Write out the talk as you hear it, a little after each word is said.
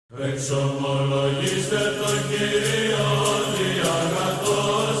Εξομολογήστε τον Κύριο,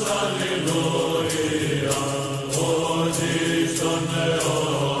 διαγαθός αλληλούια, ότι στον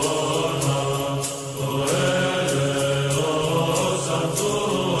αιώνα, το έλεος αυτού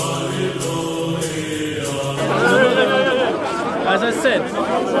αλληλούια. As I said,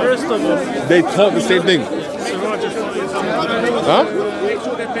 first of all, they talk the same thing. Huh?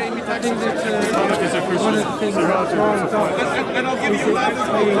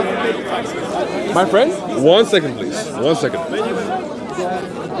 My friend? 1 second, please. 1 second.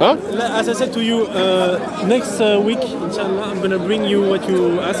 Huh? As I said to you, next week, inshallah, I'm gonna bring you what you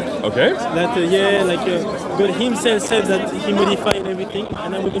ask. Okay. That yeah, like God Himself said that He modified everything, and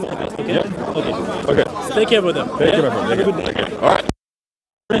then we're gonna have it. Okay. Yeah. Okay. Okay. Take care, brother. Thank you, my friend. Have a good day. Okay. All right.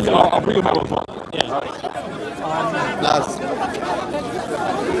 I'll bring you back tomorrow. Yeah. Last.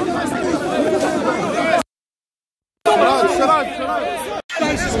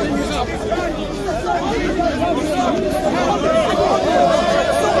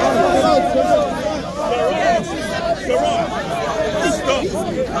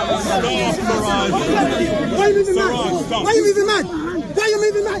 Why are you moving mad? Why are you moving mad? Why are you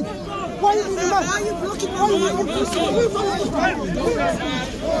moving mad? Why are you moving mad? Why are you blocking? Why are you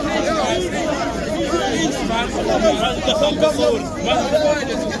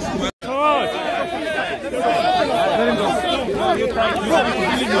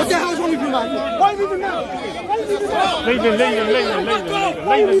what the hell is wrong with you, man? Why are you moving mad? Why are you moving mad? Leave him.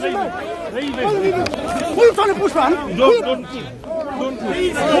 Why are you moving mad? Who are you trying to push, man? Don't push.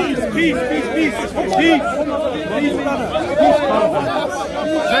 Peace.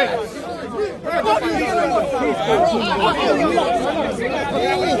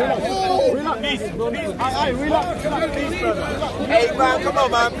 Hey man, come on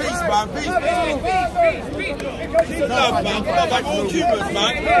man, peace man, peace. Love man, come on man, all Cubans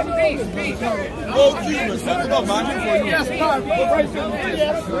man. All Cubans man, come on man. Yes, man.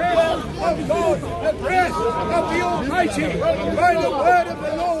 The breath of the Almighty, by the word of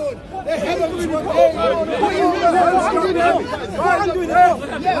the Lord, the heavens were made. What are you doing now?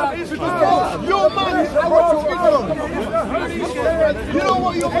 Your man is what you know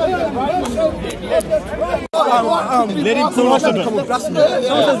what you're let him come on with blasphemy.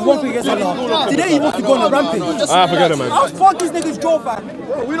 Someone says one thing against Allah. Today he wants to go on a rampage. Ah, forget it, man. I'll fuck this nigga's jaw, fam.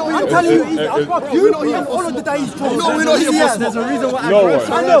 I'm telling you, I'll fuck you and all of the days jaw. No, we're not here for There's a reason why No worries.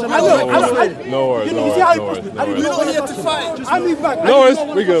 I know. No worries. You see how he pushed me? We're not here to fight. I move back. No worries.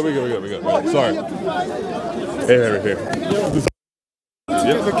 We good. Sorry. Here.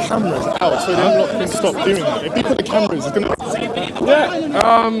 Get the cameras out so they're not going to stop doing that. If you put the cameras, it's going to...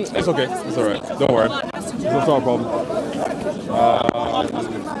 Yeah, it's okay. It's alright. Don't worry. It's not a problem.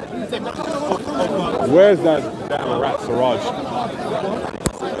 Where's that damn rat, Siraj?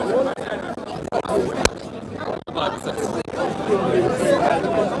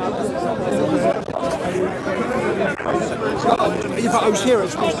 If I was here,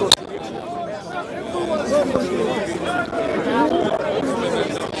 it's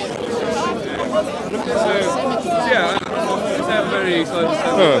Very close.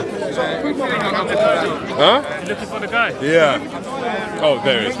 Huh? You looking for the guy? Yeah. Oh,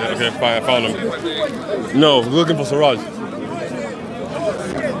 there he is. Okay, fine. I found him. No, looking for Siraj.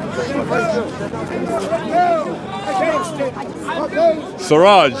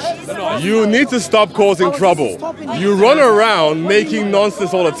 Siraj, you need to stop causing trouble. You run around making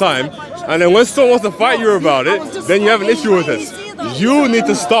nonsense all the time, and then when someone wants to fight you about it, then you have an issue with it. You need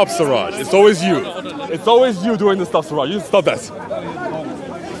to stop, Siraj. It's always you. It's always you doing this stuff, Siraj. You need to stop that.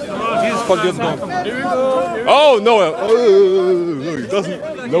 Oh, no. No, he doesn't.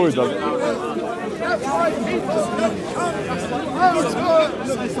 No, he doesn't.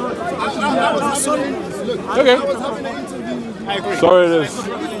 Okay. Sorry, it is.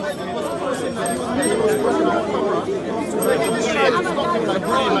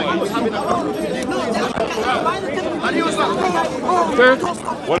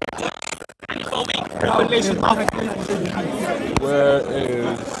 Where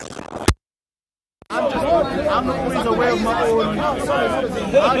is... I'm not always aware of my own.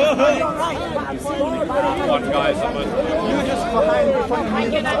 One guy, someone. You're just behind in front of me.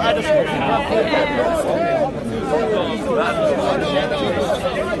 I just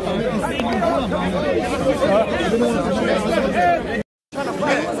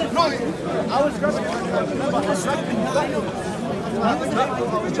I was going to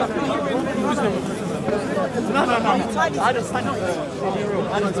No. I just signed him.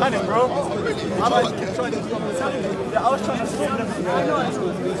 I didn't sign him, bro. I was trying to stop them.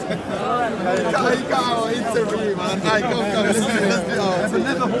 You got our interview, man. Hey, go.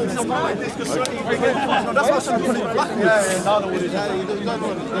 Never hold someone like this because that's why I'm trying to put it back. Yeah, now the wood is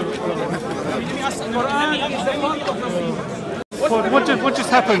What just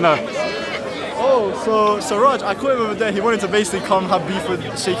happened now? Oh, so Siraj, I caught him over there. He wanted to basically come have beef with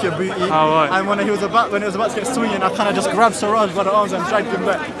Sheikh Booty. Oh, right. And when it was about to get swinging, I kind of just grabbed Siraj by the arms and dragged him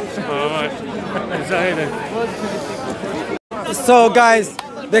back. All right. Is that it then? So guys,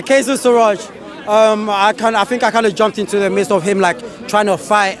 the case with Siraj, I think I kind of jumped into the midst of him like trying to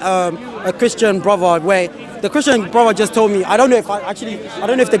fight a Christian brother where the Christian brother just told me, I don't know if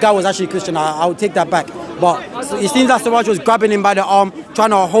the guy was actually Christian, I would take that back. But it seems that Siraj was grabbing him by the arm,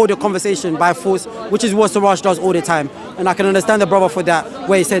 trying to hold the conversation by force, which is what Siraj does all the time. And I can understand the brother for that,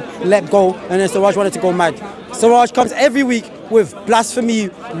 where he said, let go, and then Siraj wanted to go mad. Siraj comes every week with blasphemy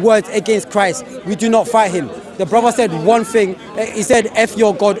words against Christ. We do not fight him. The brother said one thing, he said, F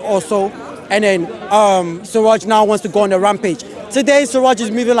your God also. And then Siraj now wants to go on a rampage. Today, Siraj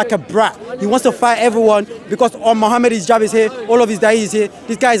is moving like a brat. He wants to fight everyone because Mohammed, his job is here, all of his days is here.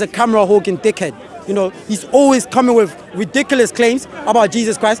 This guy is a camera hogging dickhead. You know, he's always coming with ridiculous claims about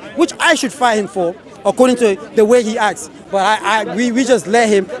Jesus Christ, which I should fight him for, according to the way he acts. But we just let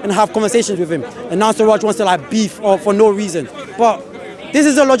him and have conversations with him. And now Siraj wants to like beef for no reason. But this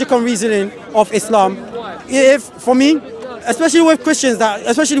is the logical reasoning of Islam. If, for me, especially with Christians,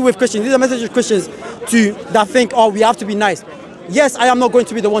 this is a message of Christians that think, oh, we have to be nice. Yes, I am not going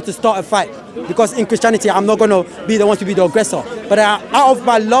to be the one to start a fight because in Christianity, I'm not going to be the one to be the aggressor. But out of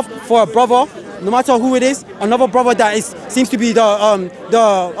my love for a brother, no matter who it is, another brother that seems to be the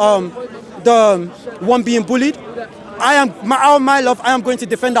one being bullied, out of my love, I am going to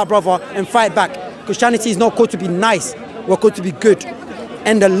defend that brother and fight back. Christianity is not called to be nice, we're called to be good.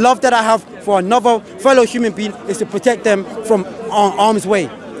 And the love that I have for another fellow human being is to protect them from harm's way.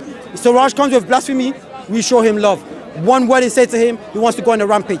 Siraj comes with blasphemy, we show him love. One word is said to him, he wants to go on a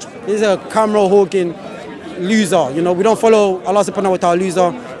rampage. He's a camera hogging loser. You know, we don't follow Allah subhanahu wa ta'ala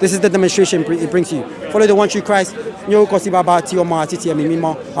loser. This is the demonstration it brings you. Follow the one true Christ. Which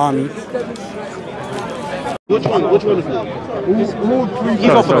one is it? All three.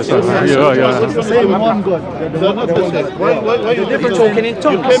 Yeah. It's the same one God. They're not the same. Why you different talking in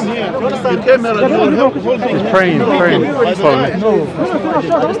tongues. You came here and you're holding. Praying. No.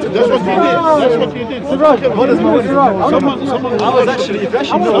 That's what you did. God is my witness. Someone I was actually, if you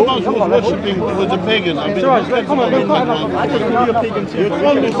actually know, someone was worshipping was a pagan. I mean, I could be a pagan too. you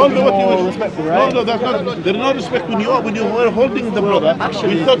call me what you wish. Respectful, right? No, that's not. There's no respect when you were holding the brother.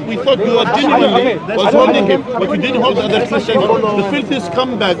 We thought you were genuinely was holding him, but you didn't hold the other Christians. The filthy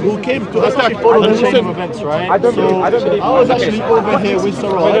scumbag who came to attack. Follow the chain of events, right? I was actually over here with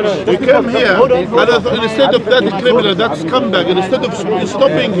Siraj. We came here, and instead of that criminal, that scumbag, and instead of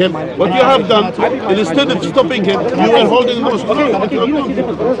stopping him, what you have done, and instead of stopping him, you were holding him.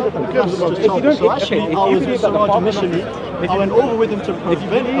 So actually, I was with Siraj initially. I went over with him to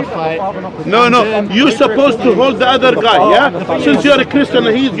prevent a fight. No, you're supposed to hold the other guy, yeah? Since you're a Christian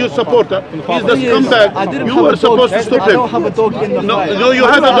and he's your supporter, he's the scumbag, you were supposed to stop him. I don't have a dog in the fight. No, you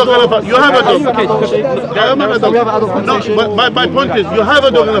have a dog in the fight. You have a dog. We have adult conversation. No, but my point is, you have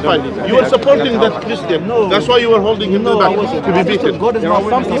a dog in the fight. You were supporting that Christian. That's why you were holding him back to be beaten. God is my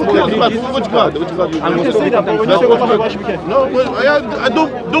witness. Which God? I'm going to say that, but when you say what I should be careful. No, I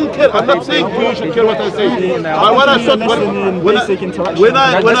don't care. I'm not saying you should care what I say. But what I thought, when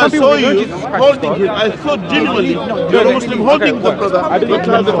I saw you holding him, I thought genuinely you're a Muslim holding the brother.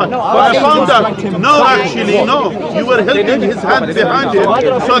 But I found out, no, actually, no. You were holding his hand behind him,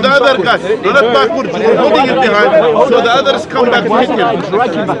 so the other guy, not backwards, you were holding him behind, so the others come back to hit him.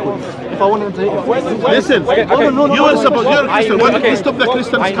 If I wanted to take it. Listen, you were supposed, you're a Christian. Why did you stop the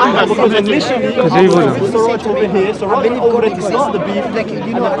Christians come back? Because initially, Siraj over here, Siraj over there to start the beef.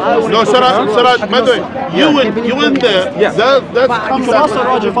 No, Siraj, by the way, you went there, that's come back.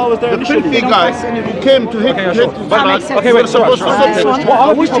 Siraj, if I was there the filthy guy who came to hit Siraj, Okay, you were wait, supposed to stop him. What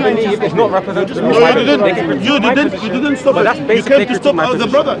are we trying to do is not representative. No, you didn't stop him. You came to stop the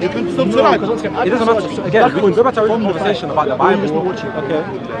brother. You came to stop Siraj. It doesn't matter. Again, we can go back to our original conversation about the Bible. Okay.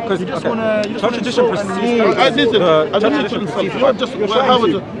 Because church tradition precedes. I don't need to insult you. You're just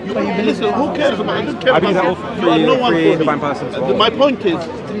listen. Who cares about it? I don't care about you. You are no one for me. My point is,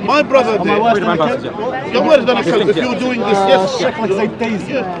 My brother there. Your word is going to kill if you're doing this. Yes.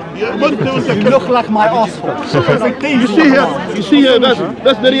 You look like my asshole. You see here,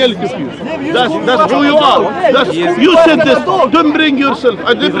 that's the reality of you. That's who you are. You said this, don't bring yourself.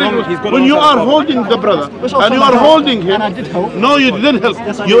 I did bring when you are holding the brother and you are holding him. No, you didn't help.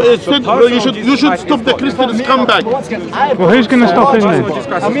 You should stop the Christians come back. Well, who's going to stop him then?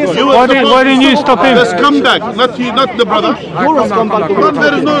 Why didn't you stop him? Let's come back, not the brother.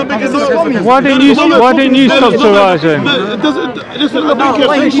 There is no big Why didn't you stop Suraj then? Listen,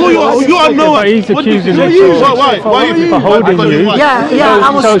 you are no one. He's accusing him Why for holding you. Yeah, I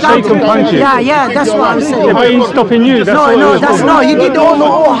was so Sheikh can punch you. Yeah, that's what I'm saying. Yeah, but he's stopping you. That's he did all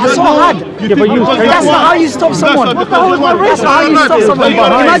so hard. Yeah, but you. That's not how you stop someone. That's not how you stop someone.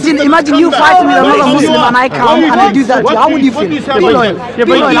 Imagine you fighting with another Muslim and I come and I do that to you. How would you feel? Yeah,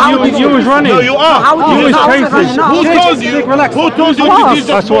 but you was running. No, you are. You was chasing. Who told you? Who told you to teach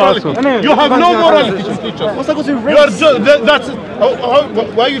us morality? You have no morality to teach us. What's that got to race? That's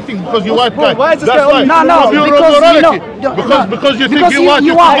why you think because you white guy. Why is this That's why. No, because you think you white.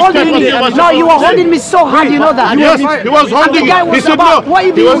 You are holding me. No, you are holding me so hard. You know that. Yes, he was holding. He said no.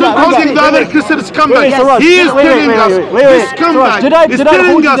 He wasn't holding the other Christians come back. He is telling us this comeback. He's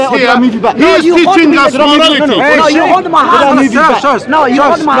telling us here. He is teaching us morality. No, you hold my hand. No, you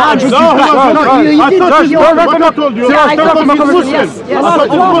hold my hand.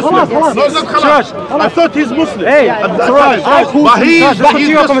 I thought he's Muslim. Hey, but he's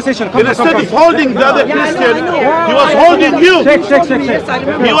instead of holding the other Christian, he was holding you.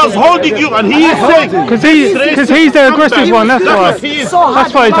 He was holding you, and he is saying because he's the aggressive one. That's why.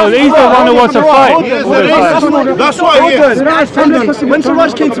 That's why he told. He's the one who wants to fight. That's why he is. When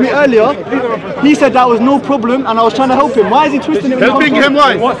Suraj came to me earlier, he said that was no problem, and I was trying to help him. Why is he twisting it? Helping him?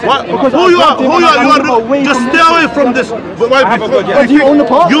 Why? Who you are? You are. Just stay away from this. Do you own the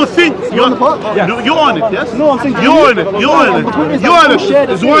park? You think you own the park? You own it? Yes. No, I'm saying you own it. You own it. You own it.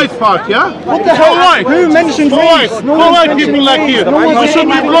 It's white park, yeah. What the hell? Who mentioned race? For white people like you. We should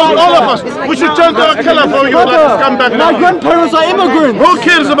belong, all of us. We should turn to a killer for you. Come back. My grandparents are immigrants. Who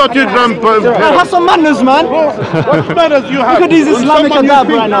cares about your grandparents? Have some manners, man. What manners you have? Look at these Islamic adab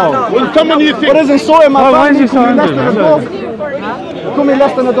right now. When someone you think. What doesn't so in my family? Call me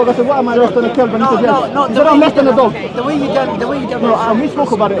less than a dog. I said, what am I less than a kelp? And he said, yes. He said, I'm less than a dog. The way you done. No, we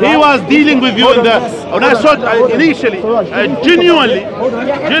spoke about it. He was dealing with you in the. When I saw initially, genuinely.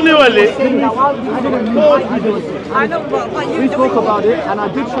 I know, but we spoke about it, and I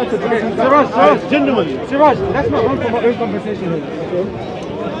did try to do it. Genuinely. Siraj, let's not run from our own conversation here.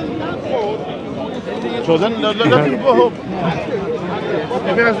 So then let him go home.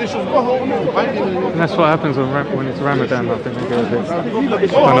 If he has issues, go home. That's what happens when it's Ramadan. I think they get a bit.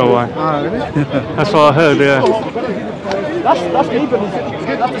 I don't know why. That's what I heard. Yeah. That's illegal.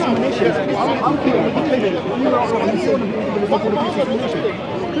 That's discrimination.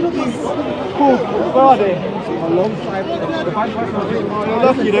 Cool. Where are they?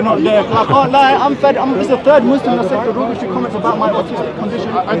 Lucky they're not there. I can't lie. I'm fed. This is the third Muslim that said the rubbish comments about my autistic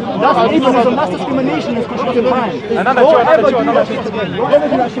condition. That's ableism. That's discrimination. It's constructive crime.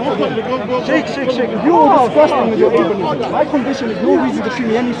 Sheikh. You're disgusting with your ableism. My condition is no reason to treat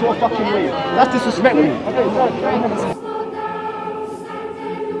me any sort of fucking way. That's disrespectful.